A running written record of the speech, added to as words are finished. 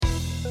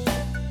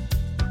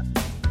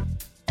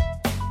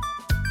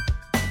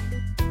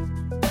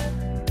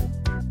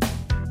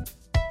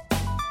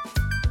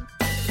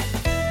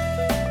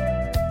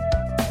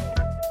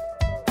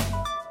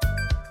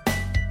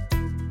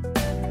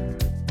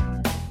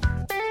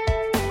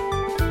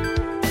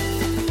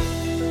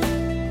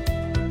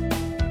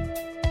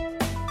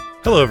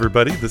Hello,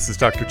 everybody. This is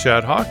Dr.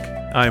 Chad Hawk.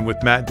 I'm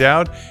with Matt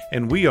Dowd,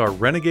 and we are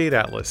Renegade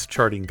Atlas,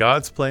 charting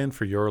God's plan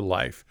for your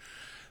life.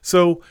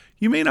 So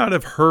you may not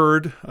have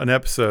heard an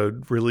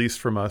episode released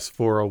from us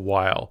for a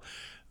while.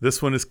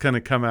 This one is going to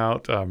come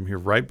out here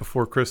right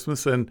before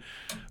Christmas, and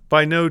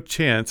by no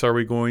chance are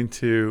we going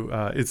to,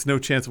 it's no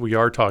chance we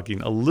are talking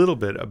a little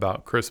bit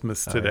about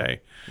Christmas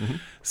today. Mm-hmm.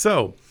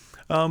 So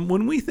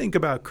when we think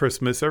about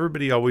Christmas,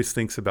 everybody always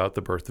thinks about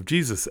the birth of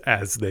Jesus,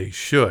 as they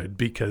should,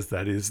 because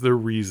that is the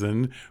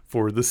reason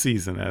for the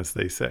season, as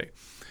they say.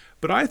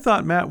 But I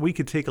thought, Matt, we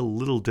could take a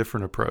little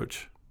different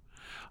approach.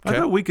 Okay. I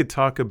thought we could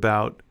talk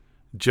about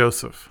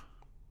Joseph.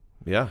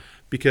 Yeah.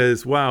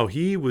 Because, wow,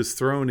 he was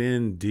thrown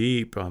in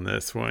deep on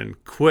this one,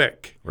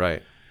 quick.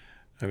 Right.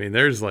 I mean,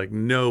 there's like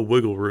no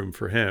wiggle room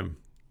for him.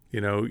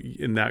 You know,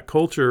 in that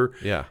culture,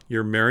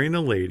 You're marrying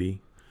a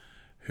lady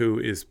who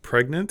is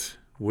pregnant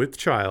with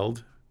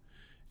child,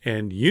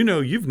 and you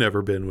know you've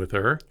never been with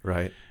her.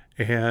 Right.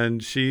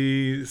 And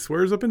she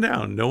swears up and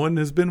down no one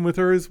has been with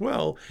her as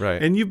well.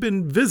 Right. And you've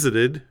been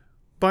visited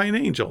by an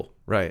angel.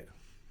 Right.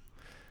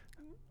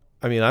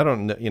 I mean, I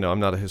don't know, I'm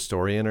not a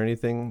historian or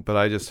anything, but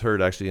I just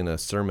heard actually in a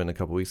sermon a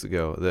couple weeks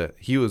ago that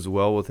he was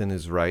well within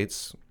his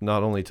rights,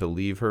 not only to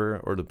leave her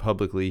or to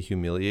publicly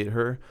humiliate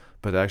her,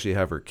 but to actually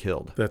have her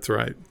killed. That's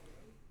right.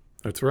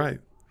 That's right.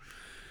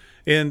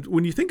 And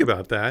when you think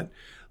about that,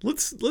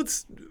 this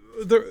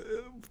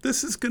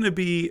is going to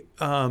be,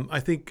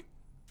 I think,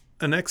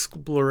 an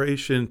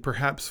exploration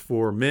perhaps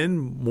for men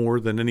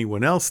more than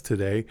anyone else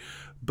today.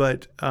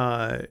 But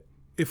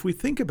if we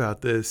think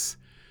about this,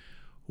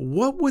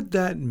 what would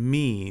that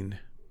mean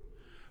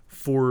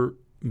for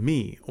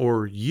me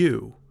or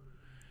you?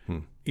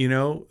 You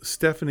know,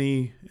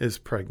 Stephanie is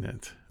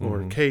pregnant,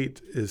 or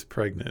Kate is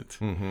pregnant.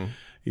 Mm-hmm.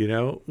 You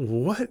know,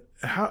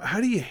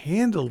 how do you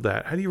handle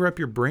that? How do you wrap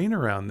your brain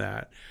around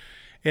that?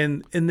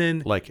 And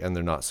then and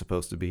they're not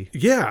supposed to be,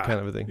 kind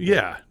of a thing.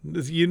 Yeah,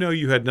 you know,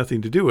 you had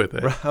nothing to do with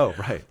it. Oh,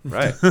 right.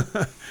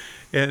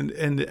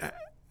 and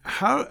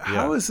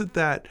how is it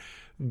that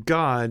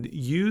God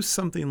used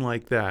something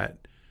like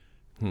that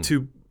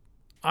to,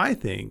 I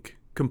think,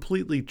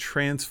 completely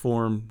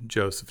transform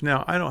Joseph?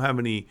 Now, I don't have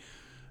any,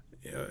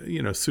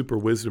 super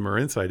wisdom or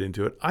insight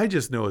into it. I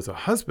just know as a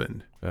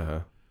husband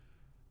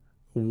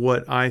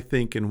what I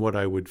think and what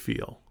I would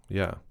feel.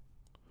 Yeah.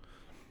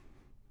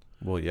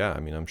 Well, yeah. I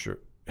mean, I'm sure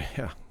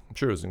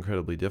it was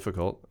incredibly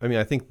difficult. I mean,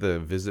 I think the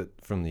visit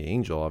from the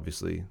angel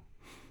obviously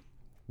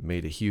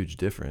made a huge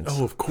difference.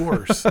 Oh, of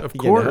course. Of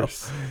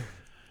course.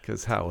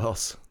 Because how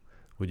else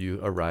would you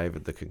arrive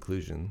at the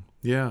conclusion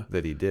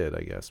that he did,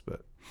 I guess.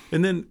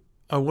 And then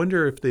I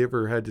wonder if they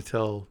ever had to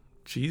tell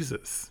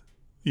Jesus,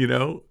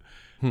 we're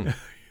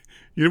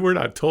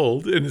not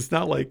told, and it's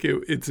not like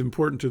it's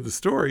important to the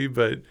story,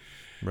 but,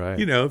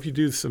 if you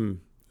do some,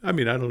 I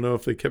mean, I don't know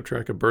if they kept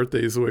track of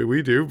birthdays the way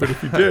we do, but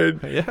if you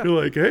did,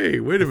 you're like, hey,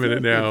 wait a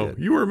minute now,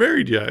 you weren't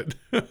married yet.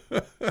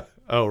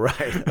 Oh,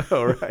 right.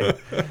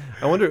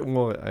 I wonder,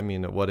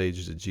 at what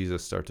age did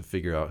Jesus start to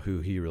figure out who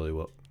he really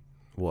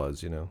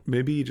was,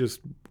 Maybe he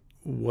just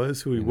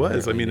was who he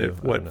was. I mean, at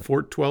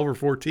 12 or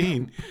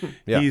 14,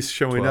 he's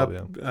showing 12,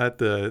 up at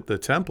the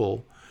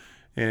temple,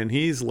 and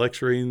he's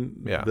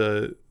lecturing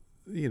the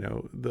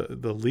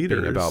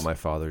leaders. Being about my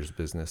father's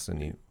business,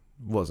 and he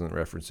wasn't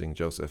referencing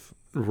Joseph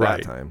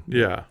that time.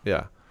 Yeah.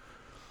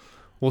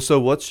 Well, so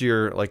what's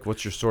your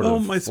sort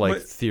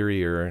of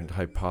theory or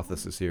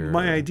hypothesis here?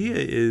 My idea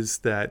is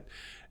that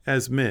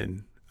as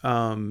men,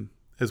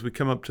 as we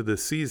come up to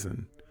this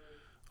season,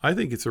 I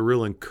think it's a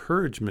real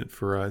encouragement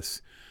for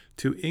us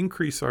to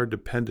increase our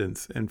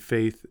dependence and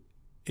faith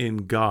in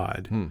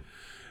God,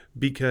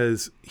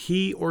 because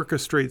he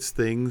orchestrates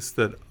things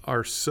that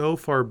are so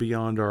far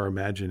beyond our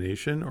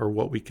imagination or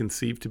what we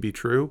conceive to be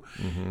true.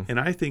 Mm-hmm. And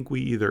I think we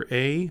either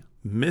A,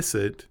 miss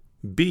it,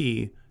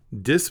 B,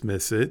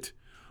 dismiss it,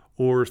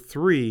 or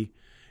 3,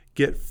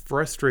 get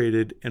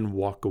frustrated and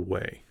walk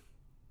away.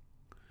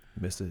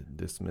 Miss it,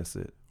 dismiss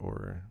it,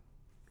 or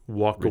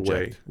walk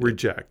away.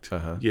 Reject.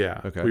 Yeah,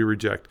 okay. We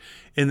reject.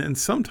 And then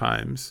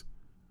sometimes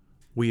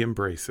we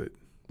embrace it.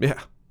 Yeah.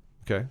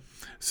 Okay.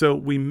 So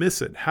we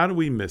miss it. How do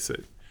we miss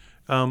it?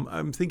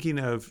 I'm thinking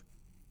of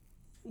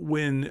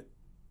when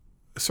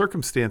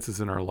circumstances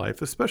in our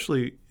life,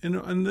 especially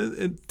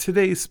in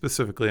today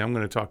specifically, I'm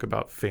going to talk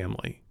about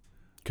family.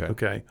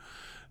 Okay.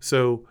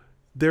 So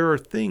there are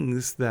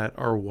things that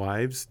our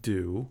wives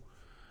do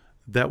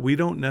that we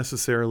don't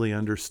necessarily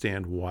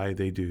understand why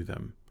they do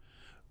them.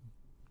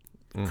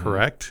 Mm-hmm.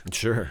 Correct?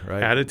 Sure,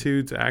 right.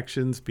 Attitudes,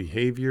 actions,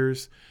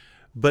 behaviors,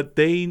 but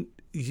they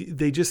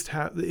just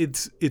have,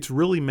 it's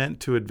really meant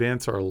to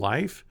advance our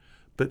life,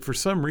 but for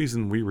some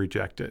reason we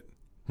reject it.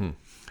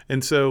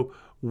 And so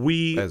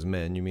we As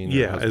men, you mean? Or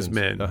yeah, as husbands?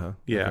 men. Uh-huh.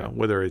 Yeah, Okay.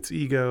 whether it's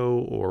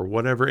ego or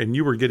whatever. And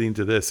you were getting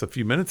to this a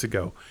few minutes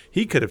ago.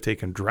 He could have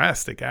taken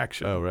drastic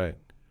action, Oh, right.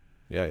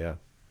 Yeah.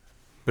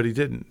 but he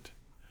didn't.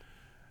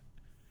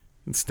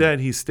 Instead,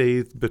 he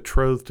stayed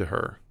betrothed to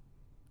her,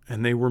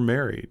 and they were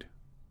married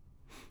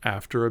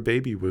after a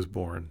baby was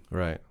born,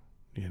 Right.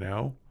 you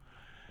know?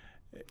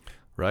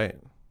 Right.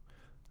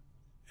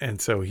 And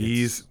so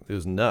he's, It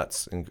was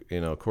nuts, and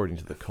according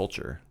to the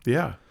culture.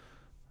 yeah,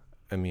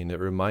 I mean, it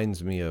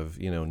reminds me of,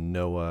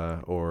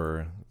 Noah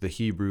or the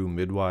Hebrew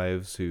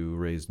midwives who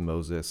raised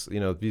Moses.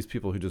 These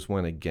people who just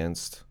went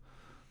against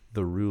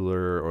the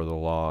ruler or the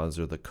laws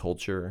or the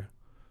culture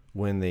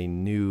when they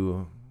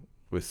knew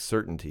with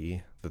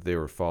certainty that they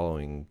were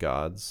following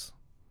God's,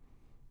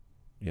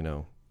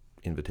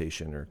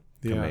 invitation or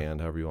Yeah.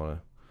 command, however you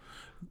want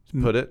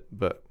to put it.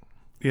 But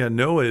yeah,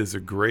 Noah is a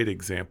great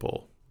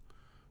example.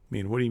 I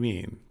mean, what do you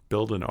mean?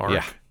 Build an ark?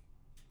 Yeah.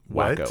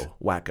 What?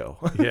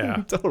 Wacko.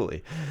 Yeah.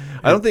 Totally.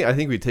 I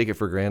think we take it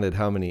for granted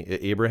how many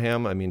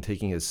Abraham,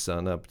 taking his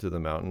son up to the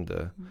mountain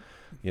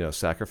to,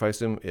 sacrifice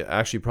him. It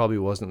actually probably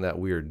wasn't that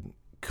weird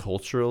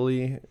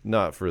culturally,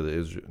 not for the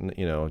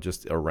Israel,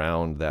 just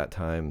around that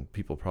time,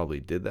 people probably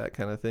did that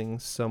kind of thing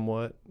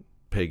somewhat,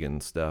 pagan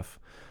stuff.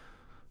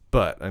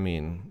 But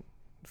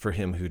for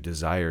him who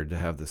desired to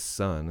have the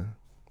son,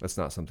 that's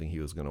not something he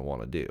was going to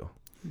want to do.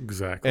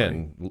 Exactly.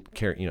 And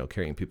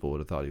carrying people would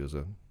have thought he was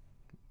a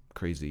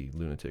crazy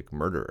lunatic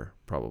murderer,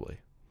 probably.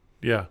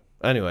 Yeah.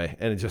 Anyway,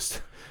 and it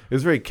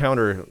was very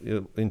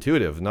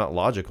counterintuitive, not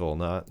logical,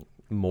 not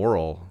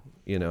moral,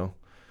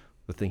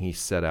 the thing he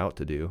set out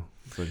to do,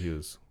 but he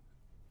was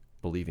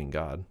believing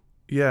God.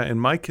 Yeah, and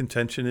my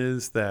contention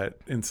is that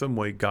in some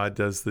way God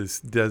does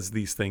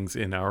these things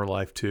in our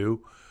life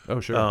too. Oh,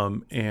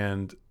 sure.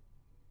 And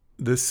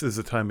this is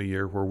a time of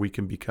year where we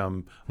can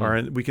become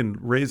we can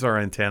raise our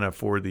antenna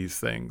for these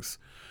things,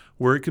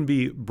 where it can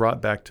be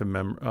brought back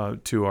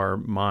to our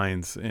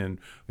minds and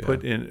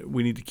put in.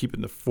 We need to keep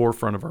in the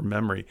forefront of our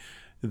memory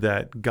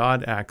that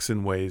God acts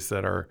in ways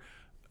that are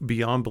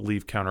beyond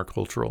belief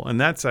countercultural, and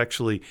that's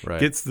actually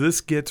Right.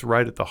 gets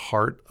right at the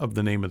heart of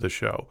the name of the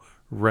show,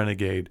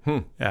 Renegade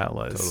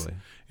Atlas. Totally.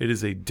 It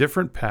is a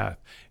different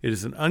path. It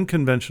is an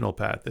unconventional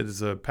path. It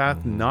is a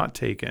path not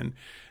taken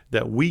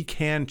that we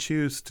can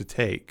choose to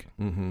take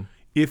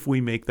if we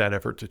make that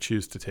effort to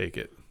choose to take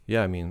it.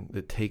 Yeah,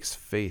 it takes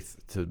faith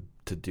to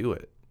do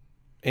it,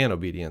 and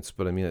obedience.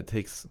 But it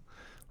takes,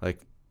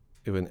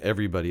 when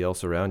everybody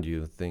else around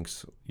you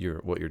thinks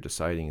what you're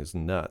deciding is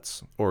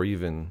nuts, or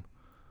even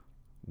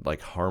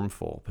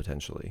harmful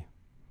potentially.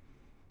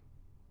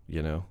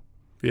 Yeah.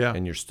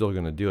 And you're still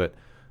going to do it.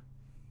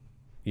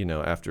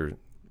 After.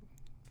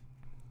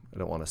 I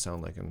don't want to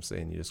sound like I'm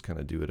saying you just kind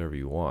of do whatever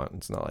you want.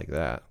 It's not like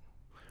that.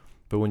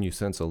 But when you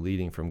sense a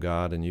leading from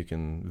God and you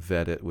can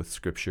vet it with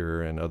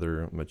Scripture and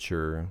other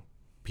mature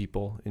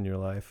people in your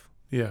life.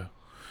 Yeah.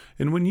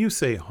 And when you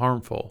say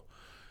harmful,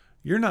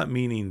 you're not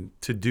meaning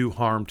to do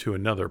harm to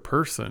another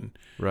person.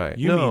 Right.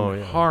 You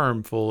mean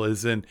harmful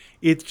as in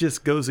it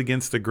just goes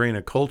against the grain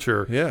of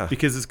culture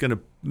because it's going to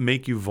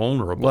make you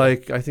vulnerable. I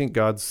think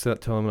God's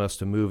telling us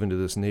to move into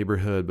this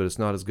neighborhood, but it's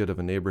not as good of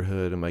a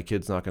neighborhood, and my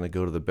kid's not going to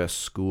go to the best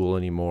school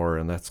anymore,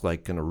 and that's going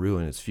to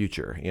ruin his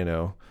future,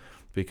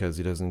 because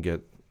he doesn't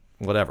get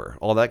whatever.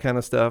 All that kind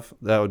of stuff,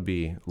 that would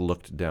be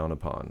looked down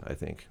upon, I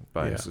think,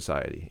 by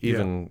society,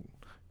 even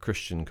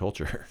Christian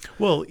culture.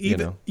 Well,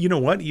 even you know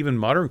what? Even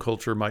modern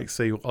culture might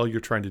say all you're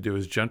trying to do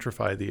is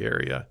gentrify the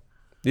area.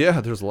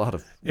 Yeah, there's a lot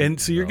of... And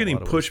so you're getting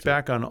pushed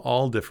back on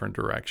all different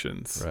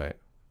directions.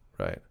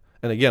 Right.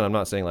 And again, I'm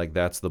not saying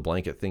that's the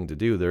blanket thing to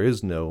do. There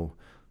is no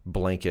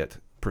blanket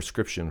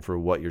prescription for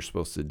what you're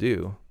supposed to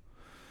do.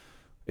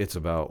 It's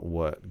about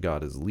what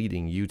God is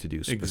leading you to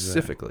do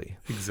specifically.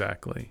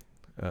 Exactly.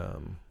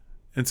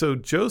 And so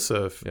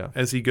Joseph,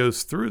 as he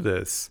goes through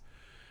this,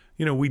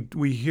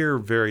 we hear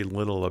very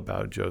little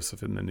about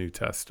Joseph in the New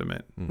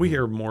Testament. We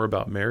hear more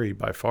about Mary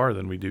by far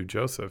than we do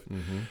Joseph.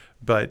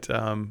 But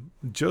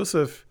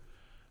Joseph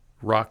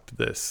rocked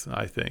this,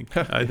 I think.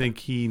 I think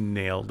he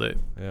nailed it.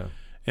 Yeah.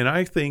 And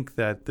I think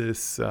that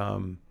this,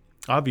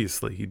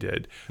 obviously he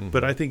did,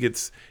 but I think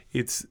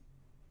it's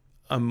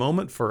a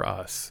moment for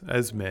us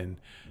as men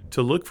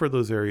to look for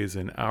those areas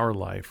in our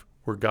life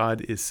where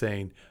God is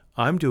saying,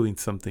 I'm doing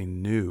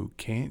something new.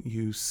 Can't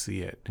you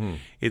see it?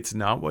 It's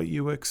not what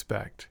you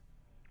expect,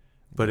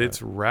 but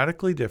it's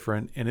radically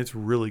different, and it's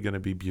really going to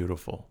be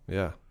beautiful.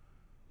 Yeah.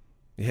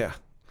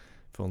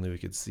 If only we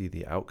could see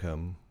the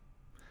outcome.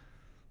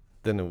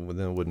 Then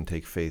it wouldn't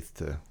take faith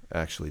to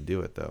actually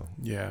do it, though.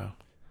 Yeah.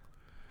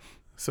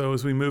 So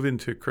as we move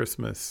into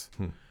Christmas,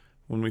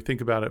 when we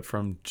think about it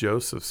from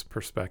Joseph's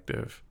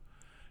perspective,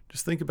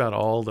 just think about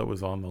all that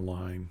was on the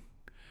line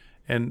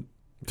and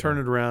turn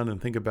it around and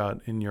think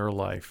about in your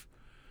life.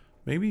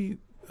 Maybe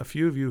a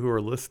few of you who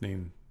are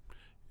listening,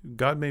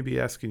 God may be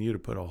asking you to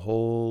put a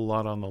whole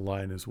lot on the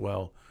line as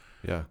well.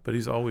 Yeah. But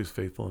he's always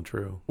faithful and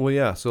true. Well,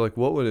 yeah. So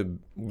what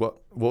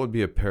would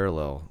be a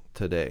parallel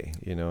today?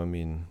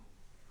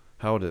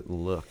 How would it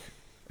look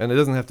And it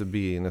doesn't have to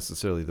be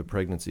necessarily the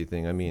pregnancy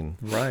thing. I mean,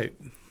 Right.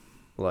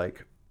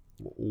 like,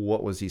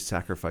 what was he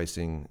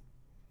sacrificing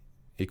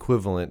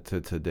equivalent to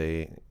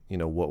today,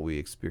 what we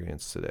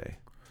experience today?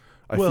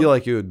 I Well- feel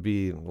like it would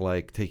be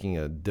like taking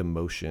a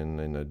demotion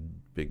in a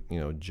big,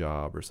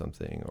 job or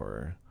something,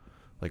 or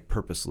like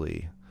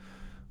purposely,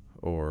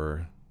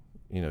 or,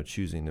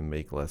 choosing to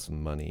make less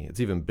money. It's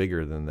even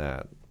bigger than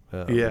that.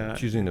 Yeah.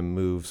 Choosing to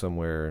move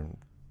somewhere,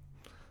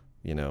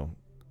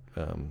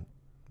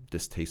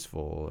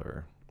 distasteful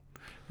or...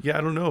 Yeah,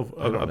 I don't know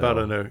I don't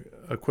about know. an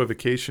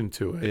equivocation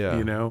to it.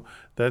 Yeah.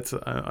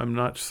 I'm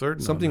not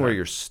certain. Something on where that.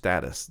 your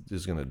status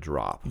is going to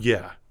drop.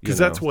 Yeah, because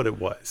you that's know. what it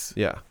was.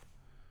 Yeah.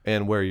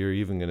 And where you're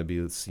even going to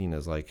be seen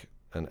as like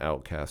an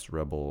outcast,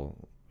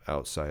 rebel,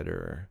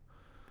 outsider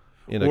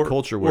in a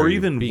culture where or you're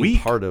even being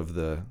weak. part of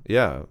the...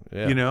 Yeah.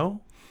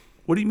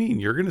 What do you mean?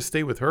 You're going to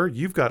stay with her?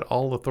 You've got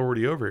all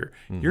authority over here.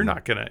 Mm-hmm. You're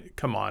not going to...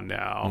 Come on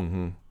now.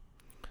 Mm-hmm.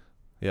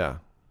 Yeah.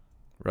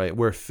 Right.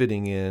 Where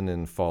fitting in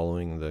and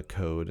following the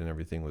code and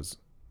everything was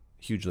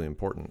hugely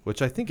important,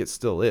 which I think it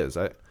still is.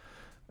 I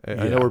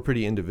know Yeah. we're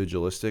pretty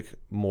individualistic,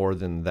 more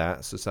than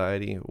that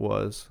society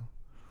was,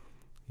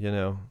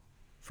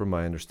 from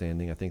my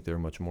understanding. I think they're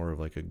much more of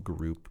like a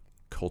group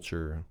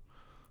culture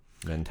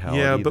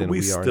mentality but than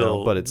we we are still-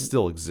 now, but it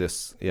still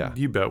exists. Yeah.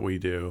 You bet we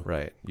do.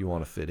 Right. You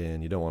want to fit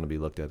in. You don't want to be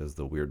looked at as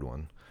the weird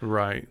one,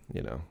 Right.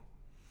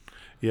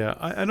 Yeah,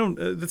 I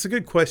don't... that's a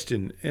good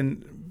question.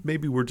 And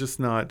maybe we're just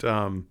not...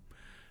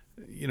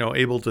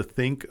 able to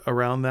think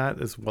around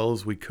that as well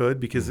as we could,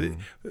 because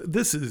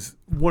this is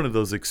one of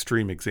those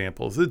extreme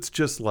examples. It's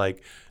just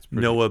like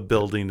Noah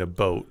building a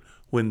boat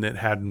when it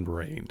hadn't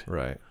rained.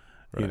 Right.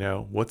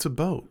 What's a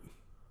boat?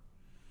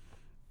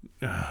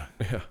 Yeah.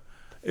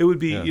 It would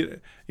be,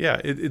 Yeah.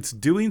 it's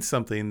doing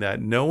something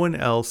that no one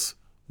else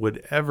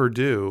would ever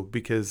do,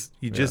 because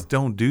you just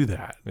don't do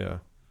that. Yeah.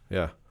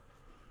 Yeah.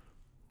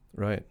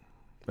 Right.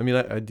 I mean,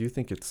 I do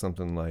think it's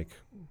something like,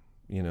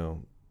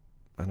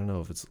 I don't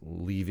know if it's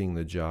leaving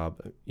the job,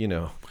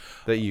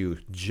 that you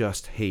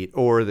just hate,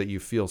 or that you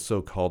feel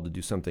so called to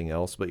do something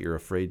else, but you're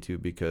afraid to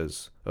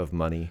because of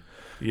money,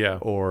 Yeah.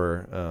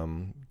 or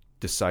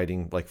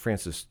deciding, like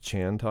Francis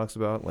Chan talks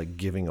about, like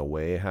giving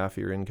away half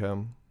your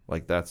income.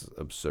 Like that's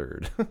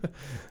absurd,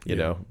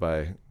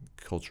 by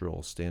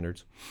cultural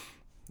standards.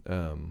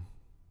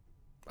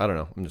 I don't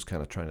know. I'm just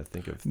kind of trying to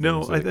think of things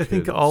No, that I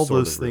think could all sort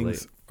those of relate.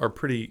 things are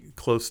pretty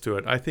close to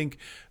it. I think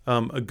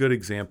a good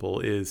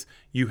example is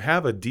you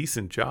have a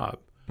decent job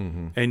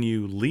and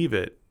you leave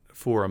it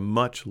for a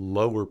much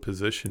lower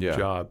position Yeah.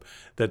 job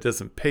that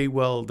doesn't pay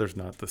well. There's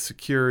not the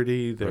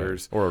security. Right.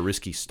 There's Or a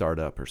risky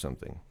startup or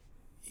something.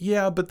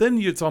 Yeah, but then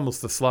it's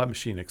almost the slot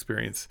machine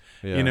experience.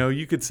 Yeah.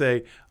 You could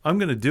say, I'm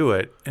going to do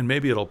it and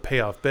maybe it'll pay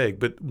off big.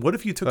 But what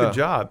if you took a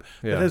job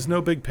yeah. that has no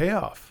big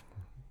payoff?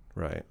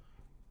 Right.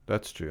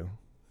 That's true.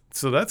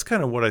 So that's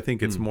kind of what I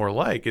think it's more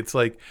like. It's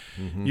like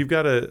you've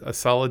got a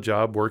solid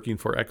job working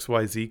for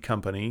XYZ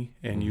company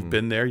and you've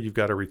been there, you've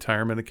got a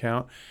retirement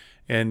account,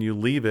 and you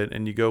leave it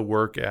and you go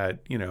work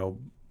at,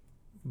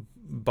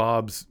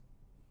 Bob's,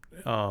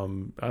 I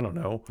don't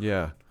know,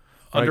 Yeah.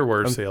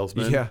 underwear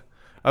salesman. Yeah.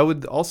 I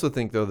would also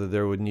think, though, that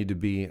there would need to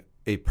be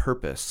a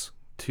purpose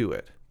to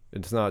it.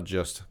 It's not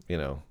just,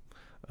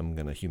 I'm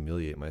going to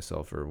humiliate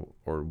myself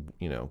or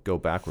go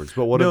backwards.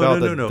 But what No,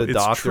 about no. the It's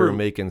doctor true.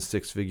 making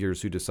six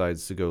figures who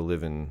decides to go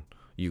live in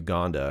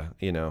Uganda,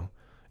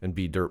 and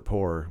be dirt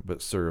poor,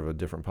 but serve a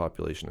different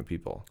population of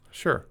people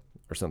Sure.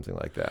 or something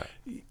like that?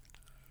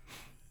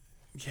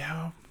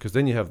 Yeah. Because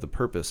then you have the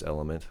purpose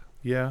element,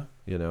 Yeah.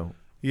 where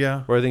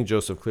Yeah. I think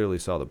Joseph clearly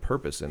saw the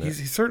purpose in He it.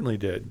 certainly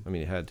did. I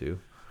mean, he had to.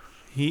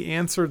 He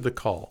answered the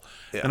call.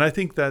 Yeah. And I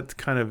think that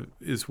kind of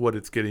is what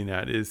it's getting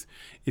at, is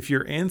if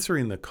you're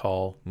answering the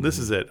call, this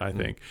is it, I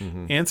think.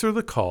 Answer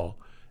the call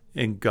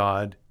and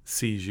God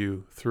sees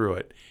you through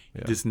it.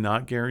 He does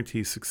not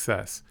guarantee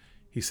success.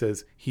 He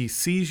says he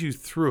sees you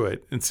through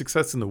it, and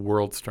success in the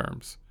world's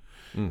terms.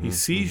 He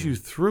sees you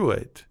through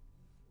it,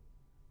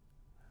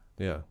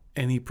 Yeah.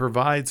 and he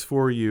provides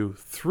for you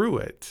through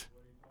it.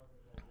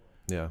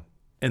 Yeah.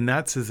 And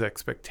that's his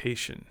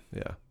expectation.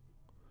 Yeah.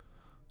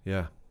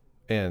 Yeah.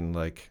 And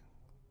like,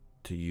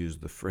 to use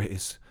the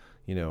phrase,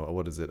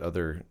 what is it?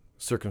 Other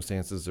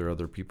circumstances or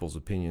other people's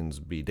opinions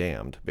be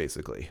damned,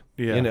 basically.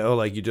 Yeah.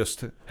 Like you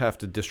just have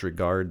to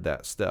disregard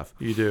that stuff.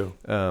 You do.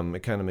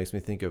 It kind of makes me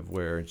think of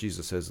where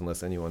Jesus says,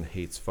 unless anyone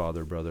hates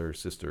father, brother, or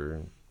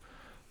sister,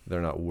 they're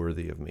not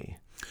worthy of me.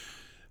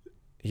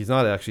 He's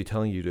not actually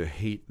telling you to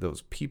hate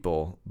those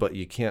people, but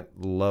you can't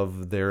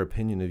love their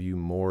opinion of you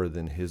more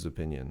than his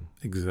opinion.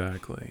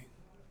 Exactly.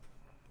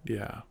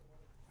 Yeah.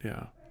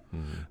 Yeah.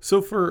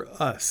 So for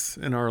us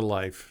in our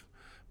life,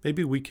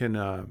 maybe we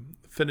can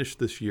finish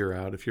this year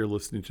out. If you're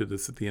listening to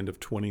this at the end of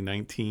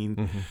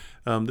 2019,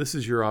 this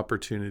is your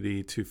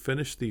opportunity to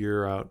finish the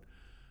year out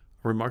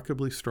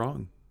remarkably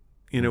strong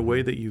in a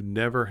way that you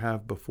never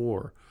have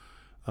before,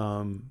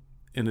 in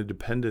a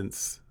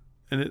dependence.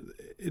 And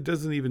it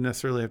doesn't even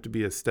necessarily have to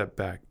be a step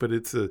back, but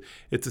it's a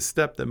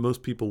step that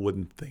most people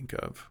wouldn't think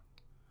of.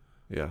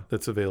 Yeah.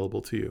 that's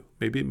available to you.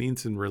 Maybe it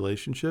means in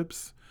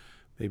relationships.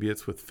 Maybe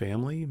it's with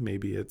family.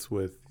 Maybe it's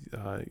with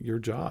your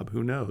job.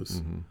 Who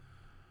knows? Mm-hmm.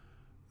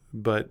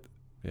 But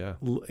Yeah.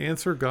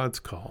 answer God's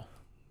call.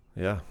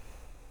 Yeah.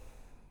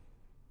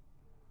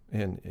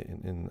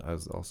 And I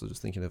was also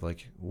just thinking of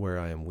like where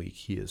I am weak,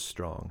 he is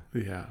strong.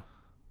 Yeah.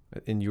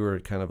 And you were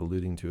kind of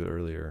alluding to it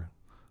earlier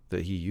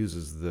that he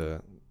uses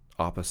the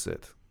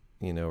opposite,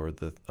 or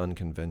the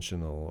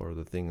unconventional or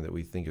the thing that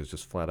we think is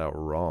just flat out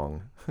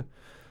wrong,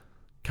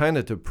 kind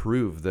of to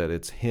prove that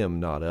it's him,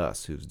 not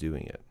us, who's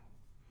doing it.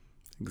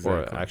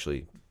 Exactly. Or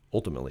actually,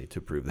 ultimately,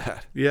 to prove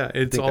that. Yeah,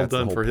 it's all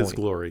done for his point.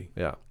 glory.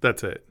 Yeah.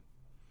 That's it.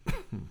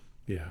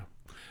 Yeah.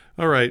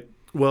 All right.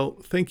 Well,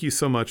 thank you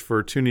so much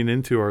for tuning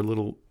into our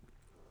little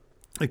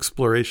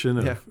exploration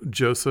of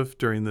Joseph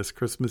during this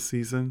Christmas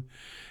season.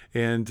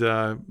 And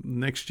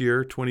next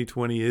year,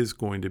 2020, is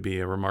going to be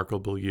a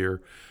remarkable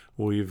year.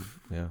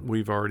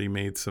 We've already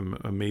made some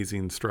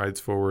amazing strides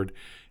forward.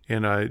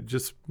 And I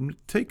just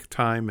take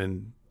time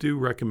and do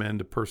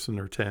recommend a person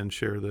or 10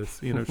 share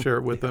this, share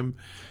it with them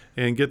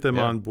and get them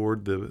on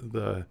board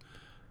the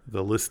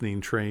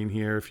listening train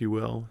here, if you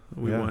will.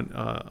 We want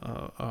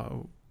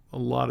a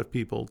lot of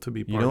people to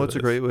be part of this. What's a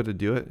great way to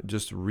do it?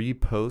 Just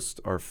repost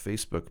our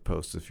Facebook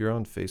posts. If you're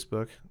on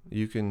Facebook,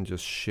 you can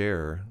just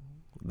share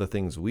the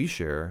things we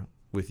share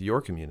with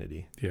your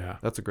community. Yeah.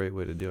 That's a great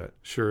way to do it.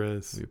 Sure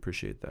is. We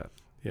appreciate that.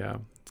 Yeah.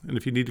 And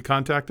if you need to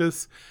contact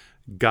us,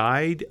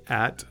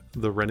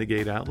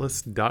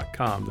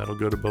 guide@therenegadeatlas.com. That'll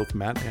go to both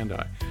Matt and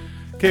I.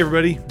 Okay,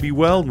 everybody, be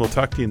well, and we'll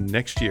talk to you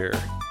next year.